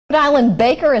Rhode Island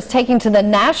baker is taking to the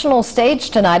national stage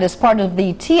tonight as part of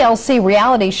the TLC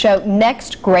reality show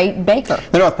Next Great Baker.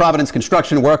 The North Providence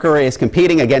construction worker is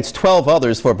competing against 12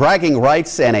 others for bragging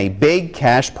rights and a big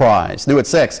cash prize. New at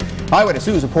 6, Eyewitness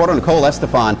News reporter Nicole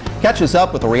Estefan catches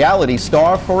up with the reality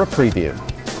star for a preview.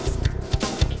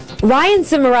 Ryan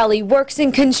Cimarelli works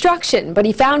in construction, but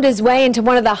he found his way into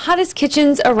one of the hottest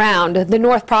kitchens around. The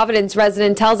North Providence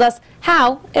resident tells us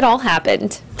how it all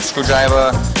happened.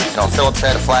 Screwdriver, Phillips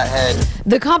head, a flathead.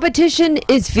 The competition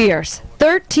is fierce.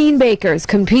 13 bakers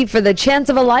compete for the chance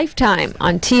of a lifetime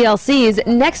on TLC's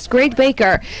Next Great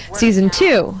Baker. Season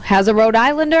 2 has a Rhode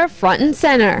Islander front and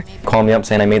center. Called me up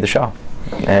saying I made the show.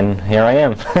 And here I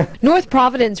am. North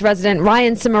Providence resident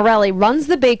Ryan Cimarelli runs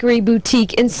the bakery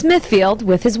boutique in Smithfield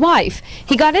with his wife.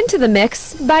 He got into the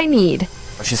mix by need.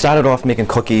 She started off making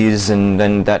cookies, and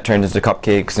then that turned into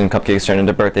cupcakes, and cupcakes turned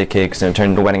into birthday cakes, and it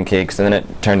turned into wedding cakes, and then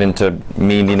it turned into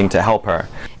me needing to help her.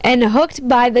 And hooked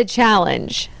by the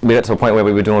challenge. We got to a point where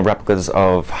we were doing replicas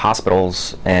of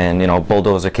hospitals and,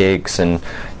 bulldozer cakes and,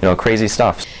 crazy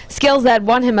stuff. Skills that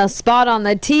won him a spot on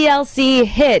the TLC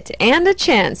hit and a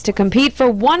chance to compete for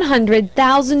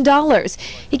 $100,000.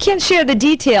 He can't share the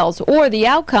details or the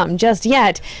outcome just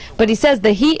yet, but he says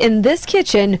the heat in this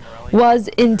kitchen was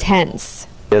intense.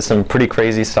 There's some pretty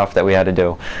crazy stuff that we had to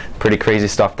do, pretty crazy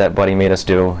stuff that Buddy made us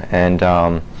do, and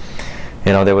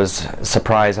there was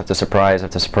surprise after surprise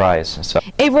after surprise. So.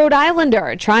 A Rhode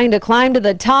Islander trying to climb to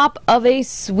the top of a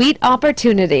sweet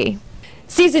opportunity.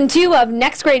 Season 2 of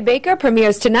Next Great Baker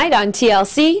premieres tonight on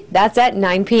TLC. That's at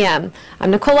 9 p.m.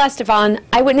 I'm Nicole Estefan,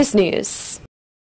 Eyewitness News.